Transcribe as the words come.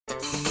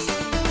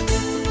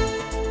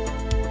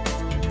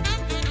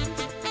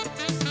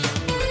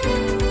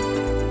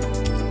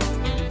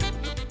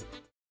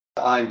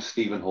I'm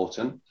Steven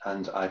Houghton,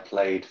 and I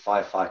played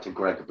firefighter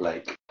Gregg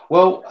Blake.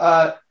 Well,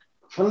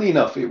 funnily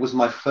enough, it was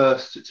my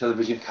first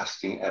television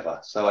casting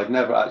ever. So I'd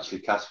never actually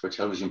cast for a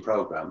television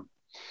program,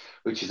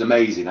 which is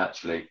amazing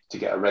actually to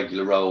get a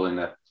regular role in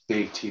a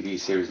big TV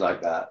series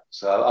like that.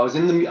 So I was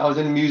in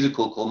a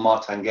musical called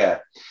Martin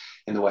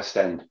in the West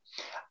End,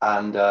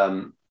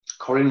 and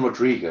Corinne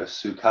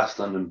Rodriguez, who cast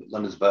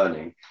London's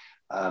Burning.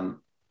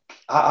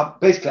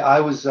 Basically,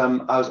 I was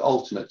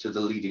alternate to the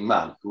leading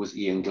man, who was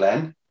Ian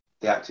Glenn,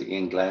 the actor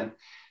Ian Glenn, at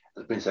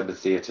the Prince Edward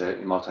Theatre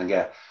in Martin,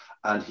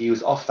 and he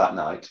was off that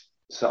night,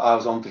 so I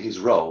was on for his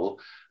role,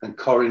 and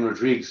Corinne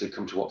Rodriguez had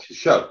come to watch the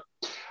show,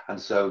 and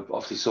so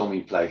obviously saw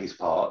me play his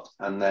part,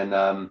 and then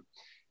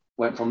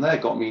went from there,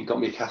 got me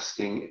a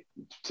casting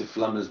for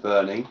London's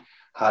Burning,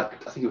 had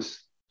I think it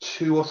was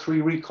 2 or 3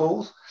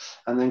 recalls,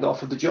 and then got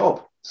offered the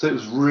job. So it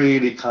was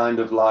really kind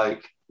of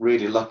like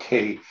really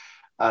lucky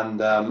and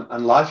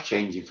life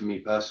changing for me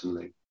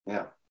personally.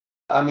 Yeah.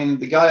 I mean,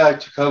 the guy I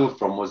took over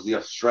from was the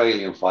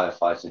Australian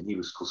firefighter, and he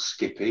was called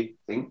Skippy,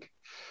 I think.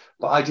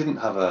 But I didn't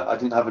have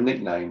a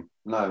nickname.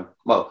 No.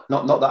 Well,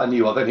 not that I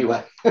knew of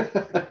anyway.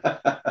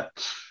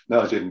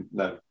 No, I didn't.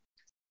 No.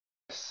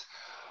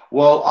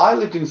 Well, I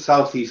lived in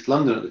southeast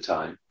London at the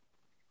time,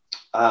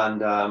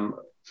 and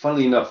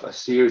funnily enough, a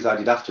series I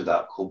did after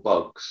that called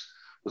Bugs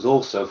was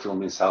also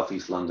filmed in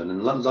southeast London,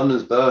 and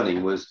London's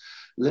Burning was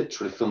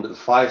literally filmed at the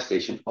fire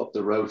station up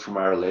the road from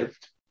where I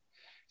lived.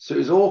 So it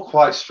was all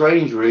quite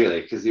strange, really,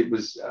 because it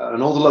was,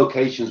 and all the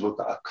locations were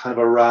kind of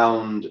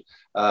around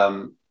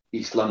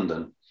East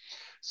London.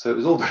 So it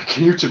was all very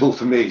commutable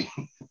for me.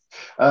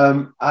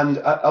 And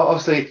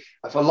obviously,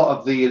 a lot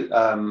of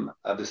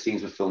the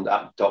scenes were filmed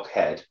at Dock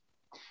Head,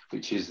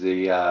 which is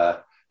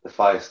the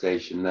fire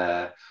station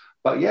there.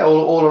 But yeah,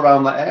 all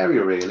around that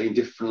area, really, in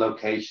different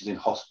locations, in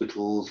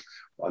hospitals.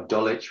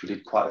 Dulwich, we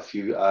did quite a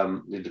few.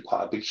 We did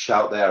quite a big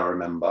shout there, I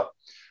remember.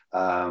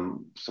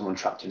 Someone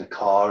trapped in a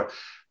car.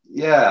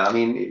 Yeah, I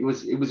mean, it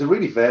was a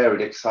really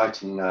varied,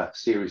 exciting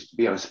series to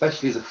be on,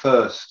 especially as a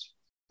first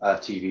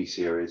TV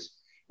series.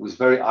 It was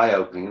very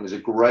eye-opening. It was a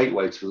great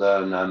way to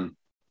learn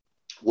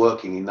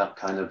working in that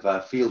kind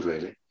of field,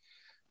 really.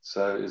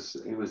 So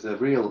it was a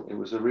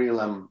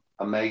real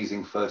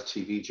amazing first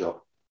TV job.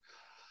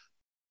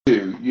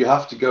 You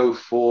have to go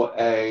for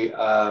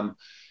a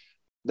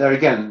there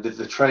again.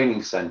 The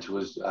training centre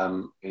was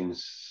in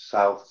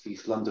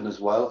southeast London as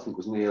well. I think it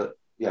was near.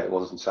 Yeah, it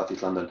was in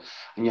southeast London,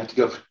 and you have to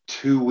go for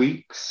 2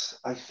 weeks.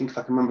 I think, if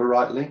I can remember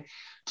rightly,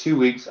 2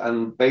 weeks.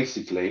 And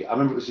basically, I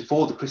remember it was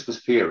before the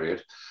Christmas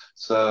period,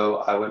 so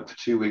I went for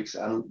 2 weeks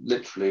and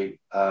literally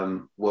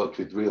worked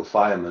with real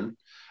firemen,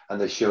 and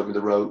they showed me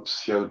the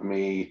ropes, showed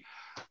me,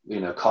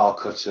 car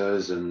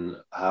cutters and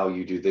how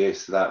you do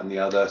this, that, and the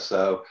other.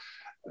 So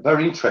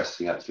very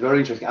interesting, actually, very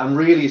interesting, and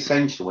really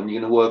essential when you're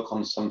going to work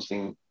on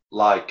something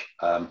like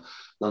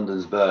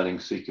London's Burning,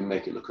 so you can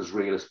make it look as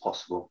real as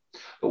possible.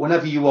 But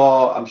whenever you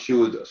are, I'm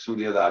sure that some of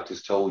the other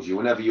actors told you,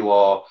 whenever you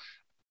are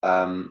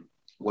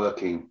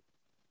working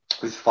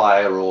with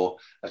fire or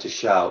at a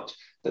shout,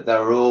 that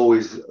there are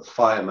always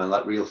firemen,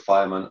 like real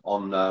firemen,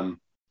 on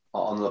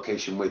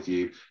location with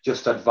you,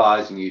 just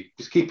advising you,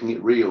 just keeping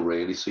it real,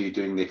 really, so you're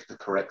doing the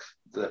correct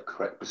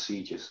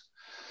procedures.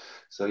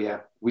 So yeah,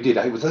 we did.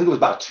 I think it was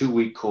about a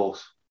 2-week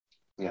course.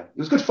 Yeah, it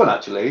was good fun,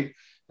 actually.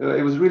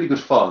 It was really good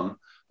fun,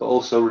 but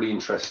also really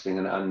interesting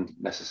and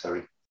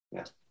necessary.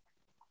 Yeah.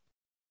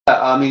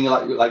 I mean,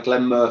 like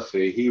Glenn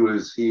Murphy, he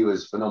was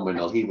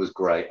phenomenal. He was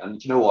great,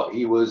 and you know what?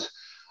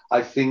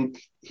 I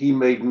think he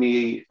made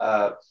me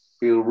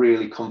feel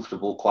really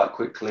comfortable quite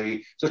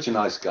quickly. Such a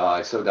nice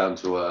guy, so down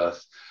to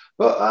earth.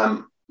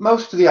 But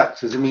most of the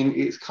actors, I mean,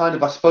 it's kind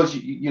of, I suppose,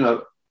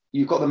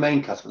 you've got the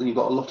main cast, but then you've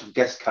got a lot of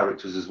guest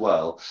characters as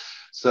well.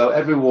 So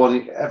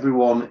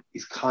everyone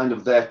is kind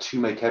of there to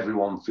make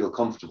everyone feel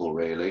comfortable,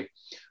 really,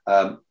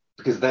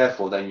 because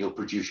therefore then you'll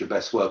produce your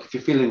best work. If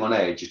you're feeling on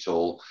edge at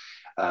all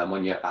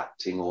when you're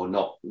acting, or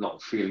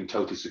not feeling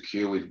totally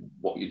secure with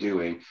what you're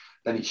doing,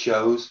 then it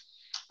shows.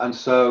 And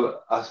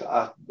so,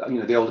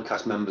 the older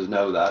cast members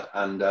know that,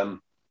 and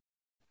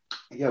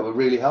were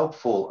really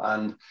helpful.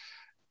 And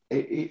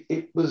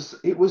it was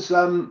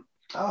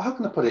how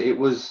can I put it? It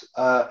was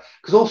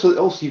because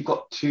also you've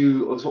got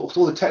to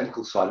all the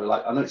technical side of it.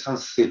 Like, I know it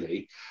sounds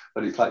silly,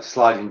 but it's like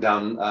sliding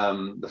down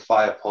the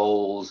fire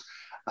poles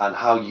and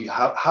how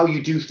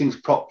you do things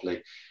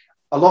properly.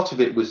 A lot of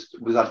it was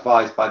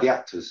advised by the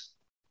actors,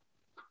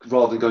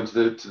 rather than going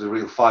to the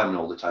real fireman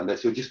all the time. They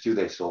said, just do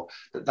this, or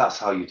that's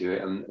how you do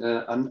it.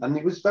 And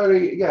it was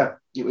very,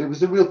 it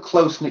was a real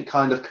close-knit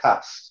kind of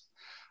cast.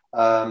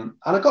 And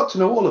I got to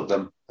know all of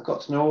them. I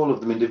got to know all of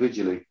them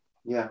individually.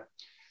 Yeah.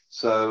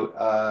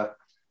 So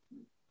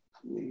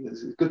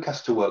it's a good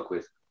cast to work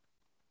with.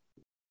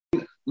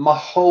 The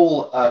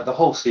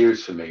whole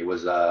series for me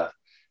was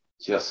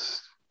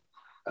just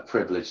a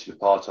privilege to be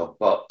part of.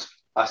 But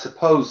I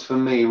suppose for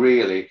me,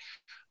 really,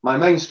 my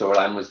main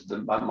storyline was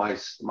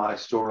my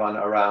storyline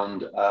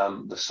around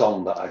the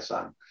song that I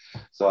sang.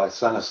 So I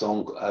sang a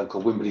song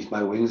called "Wind Beneath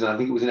My Wings," and I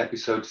think it was in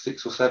episode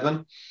 6 or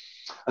 7.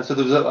 And so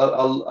there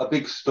was a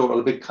big story,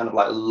 a big kind of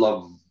like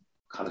love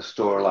kind of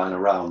storyline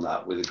around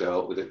that with a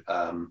girl,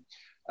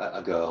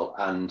 a girl,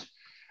 and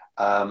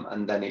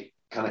then it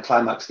kind of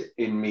climaxed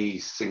in me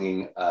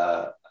singing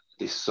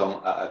this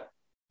song.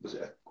 Was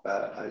it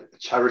a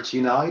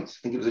charity night? I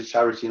think it was a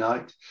charity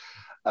night,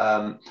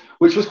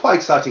 which was quite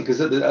exciting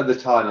because at the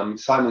time,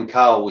 Simon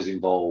Cowell was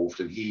involved,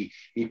 and he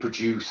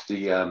produced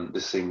the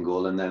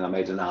single, and then I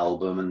made an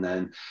album, and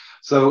then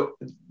so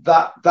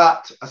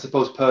that I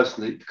suppose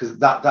personally, because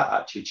that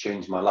actually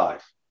changed my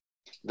life.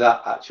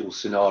 That actual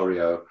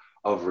scenario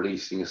of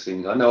releasing a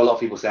single. I know a lot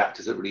of people say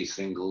actors that release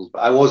singles,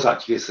 but I was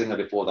actually a singer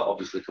before that,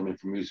 obviously coming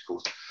from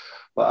musicals.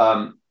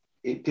 But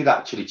it did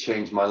actually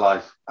change my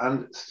life,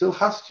 and still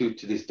has to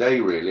this day,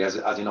 really, as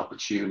in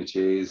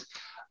opportunities.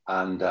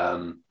 And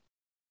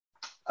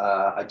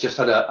I just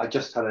had a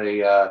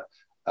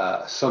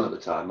son at the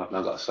time. I've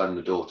now got a son and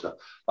a daughter.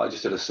 But I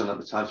just had a son at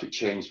the time, so it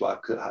changed what I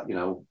could,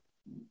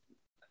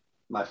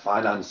 my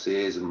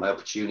finances and my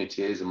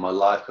opportunities and my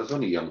life. I was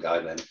only a young guy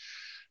then.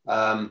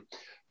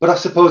 But I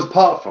suppose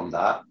apart from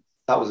that,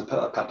 that was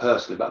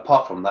personally. But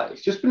apart from that,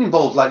 it's just been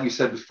involved, like you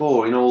said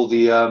before, in all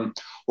the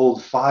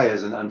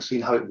fires and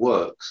seeing how it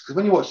works. Because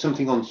when you watch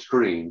something on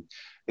screen,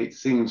 it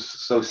seems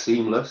so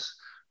seamless.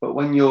 But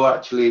when you're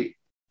actually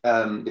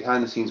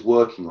behind the scenes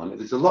working on it,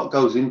 there's a lot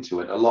goes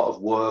into it, a lot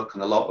of work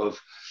and a lot of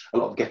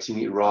getting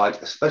it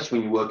right, especially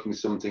when you're working with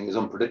something as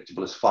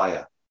unpredictable as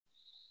fire.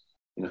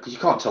 Because you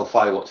can't tell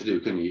fire what to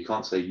do, can you? You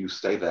can't say you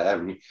stay there,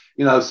 and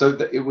so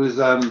that it was.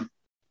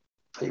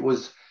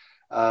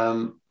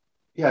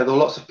 There were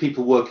lots of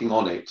people working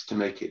on it to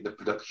make it the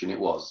production it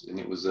was, and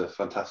it was a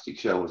fantastic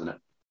show, wasn't it?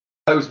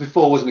 It was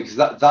before, wasn't it?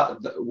 Because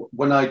that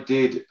when I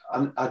did,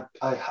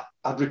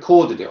 I'd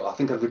recorded it. I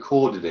think I'd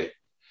recorded it,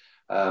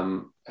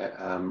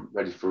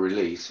 ready for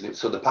release, and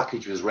so the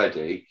package was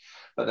ready.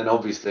 But then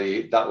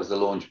obviously that was the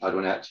launch pad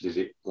when I actually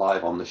did it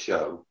live on the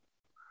show,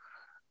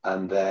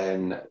 and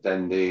then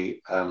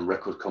the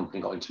record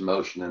company got into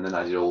motion, and then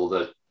I did all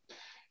the,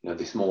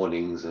 This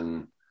Mornings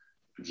and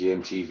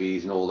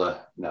GMTVs and all the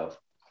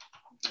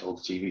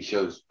TV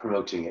shows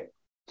promoting it,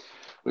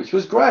 which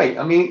was great.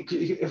 I mean,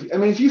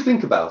 if you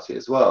think about it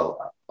as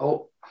well,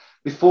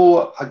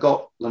 before I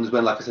got London's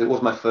Burn, like I said, it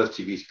was my first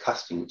TV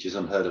casting, which is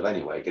unheard of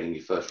anyway, getting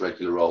your first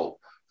regular role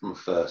from a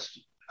first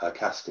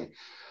casting.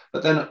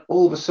 But then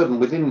all of a sudden,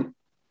 within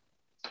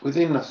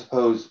I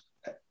suppose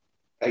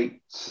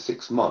 8 to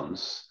 6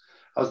 months,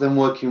 I was then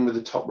working with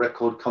a top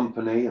record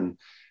company, and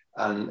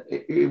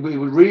it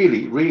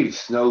really, really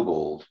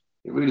snowballed.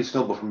 It really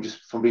snowballed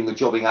from being a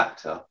jobbing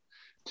actor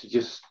to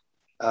just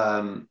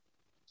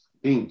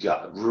being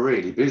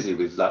really busy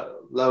with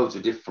loads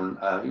of different.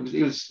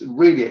 It was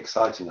really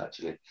exciting,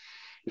 actually. It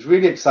was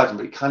really exciting,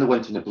 but it kind of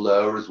went in a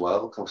blur as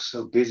well. I was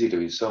so busy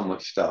doing so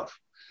much stuff.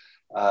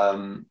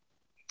 I'm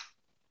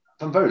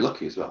very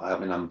lucky as well. I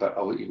mean,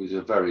 it was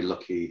a very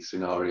lucky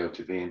scenario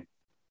to be in.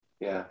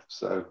 Yeah.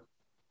 So,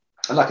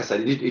 and like I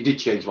said, it did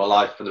change my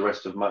life for the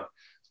rest of my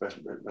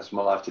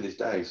life to this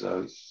day.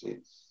 So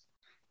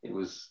it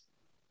was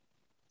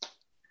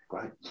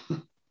great.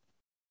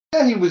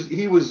 Yeah, he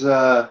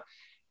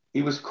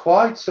was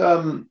quite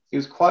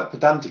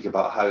pedantic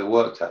about how he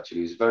worked. Actually,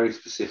 he was very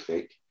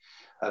specific,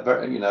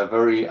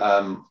 very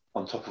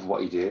on top of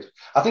what he did.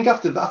 I think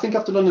after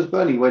London's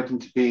Burn, he went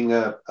into being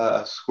a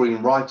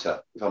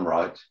screenwriter, if I'm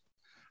right.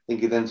 I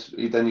think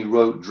he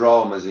wrote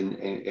dramas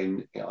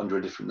in under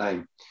a different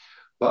name.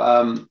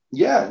 But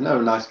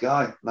nice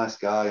guy,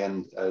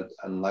 and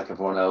like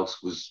everyone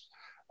else was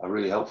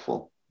really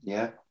helpful.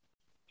 Yeah.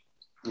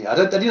 I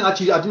didn't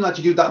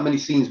actually do that many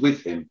scenes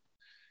with him.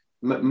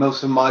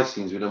 Most of my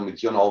scenes were done with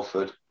John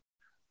Alford,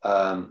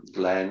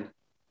 Glenn,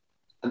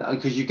 and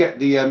because you get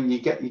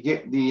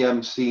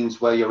the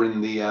scenes where you're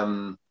in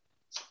the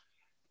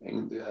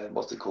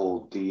what's it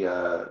called,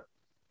 the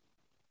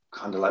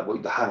kind of like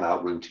the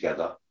hangout room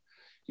together.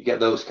 You get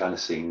those kind of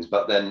scenes,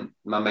 but then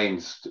my main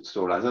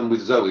storylines, and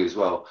with Zoe as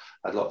well,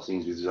 I had a lot of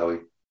scenes with Zoe.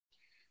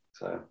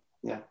 So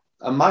yeah,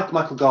 and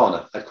Michael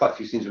Garner, I had quite a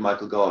few scenes with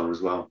Michael Garner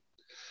as well.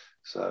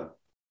 So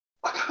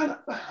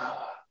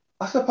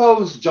I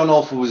suppose John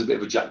Alford was a bit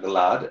of a Jack the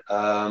Lad.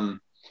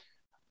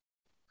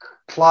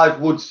 Clive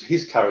Wood's,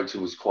 his character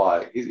was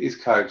quiet. His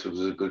character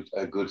was a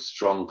good,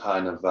 strong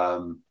kind of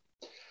a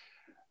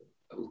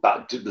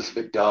little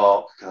bit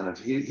dark kind of.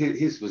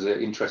 His was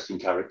an interesting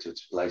character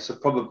to play. So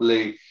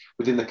probably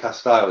within the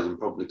cast I was in,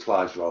 probably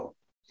Clive's role.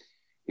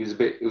 He was a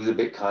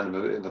bit kind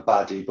of a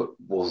baddie, but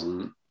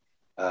wasn't.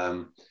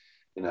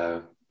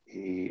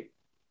 He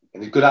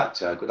and a good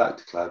actor.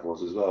 Clive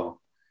was as well.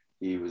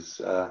 He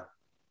was.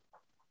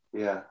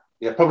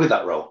 Probably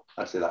that role.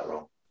 I'd say that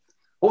role.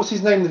 What was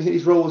his name?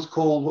 His role was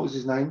called. What was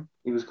his name?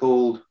 He was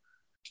called.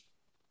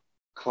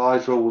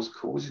 Clive's role was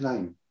called. What was his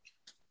name?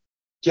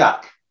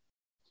 Jack,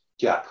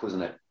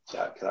 wasn't it?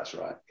 Jack. That's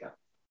right. Yeah.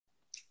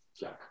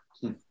 Jack.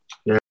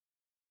 Yeah.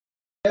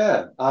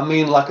 Yeah. I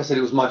mean, like I said,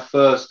 it was my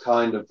first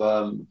kind of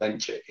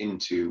venture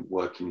into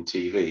working in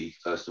TV.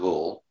 First of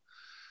all,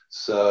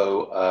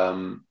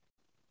 so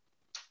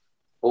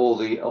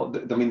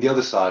I mean, the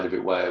other side of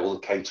it, where all the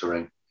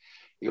catering,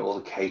 you got all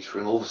the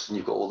catering. All of a sudden,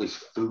 you've got all this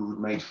food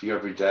made for you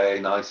every day,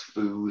 nice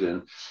food,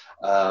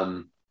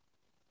 and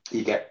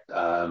you get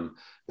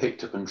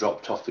picked up and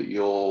dropped off at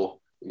your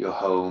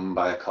home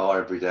by a car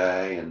every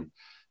day, and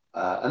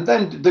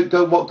then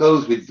what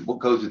goes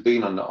with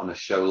being on a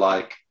show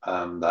like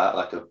that,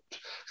 like a.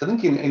 So I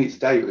think in its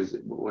day, it was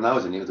when I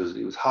was in it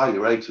was highly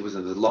rated,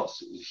 wasn't there? There's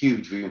lots,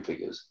 huge viewing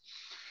figures.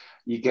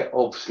 You get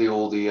obviously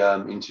all the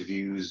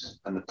interviews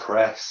and the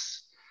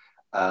press,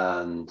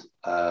 and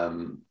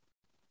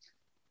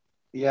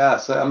yeah.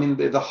 So I mean,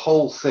 the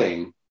whole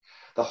thing,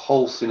 the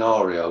whole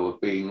scenario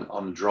of being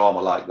on a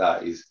drama like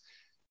that is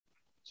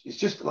it's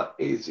just like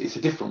it's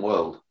a different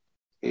world.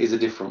 It is a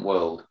different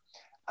world,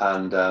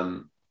 and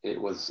it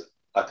was,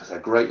 like I said,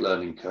 a great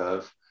learning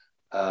curve,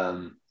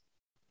 um,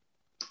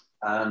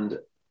 and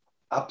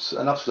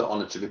an absolute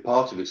honour to be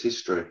part of its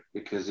history,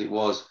 because it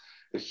was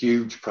a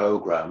huge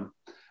program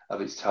of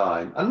its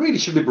time and really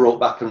should be brought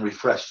back and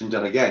refreshed and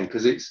done again,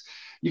 because it's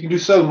you can do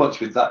so much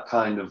with that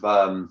kind of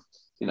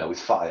with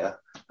fire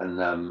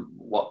and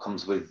what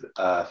comes with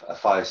a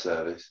fire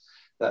service,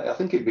 that I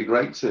think it'd be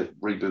great to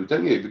reboot,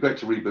 don't you? It'd be great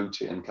to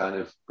reboot it and kind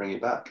of bring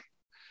it back.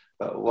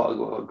 But what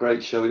a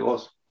great show it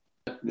was.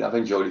 I've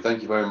enjoyed it.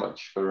 Thank you very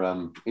much for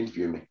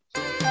interviewing me.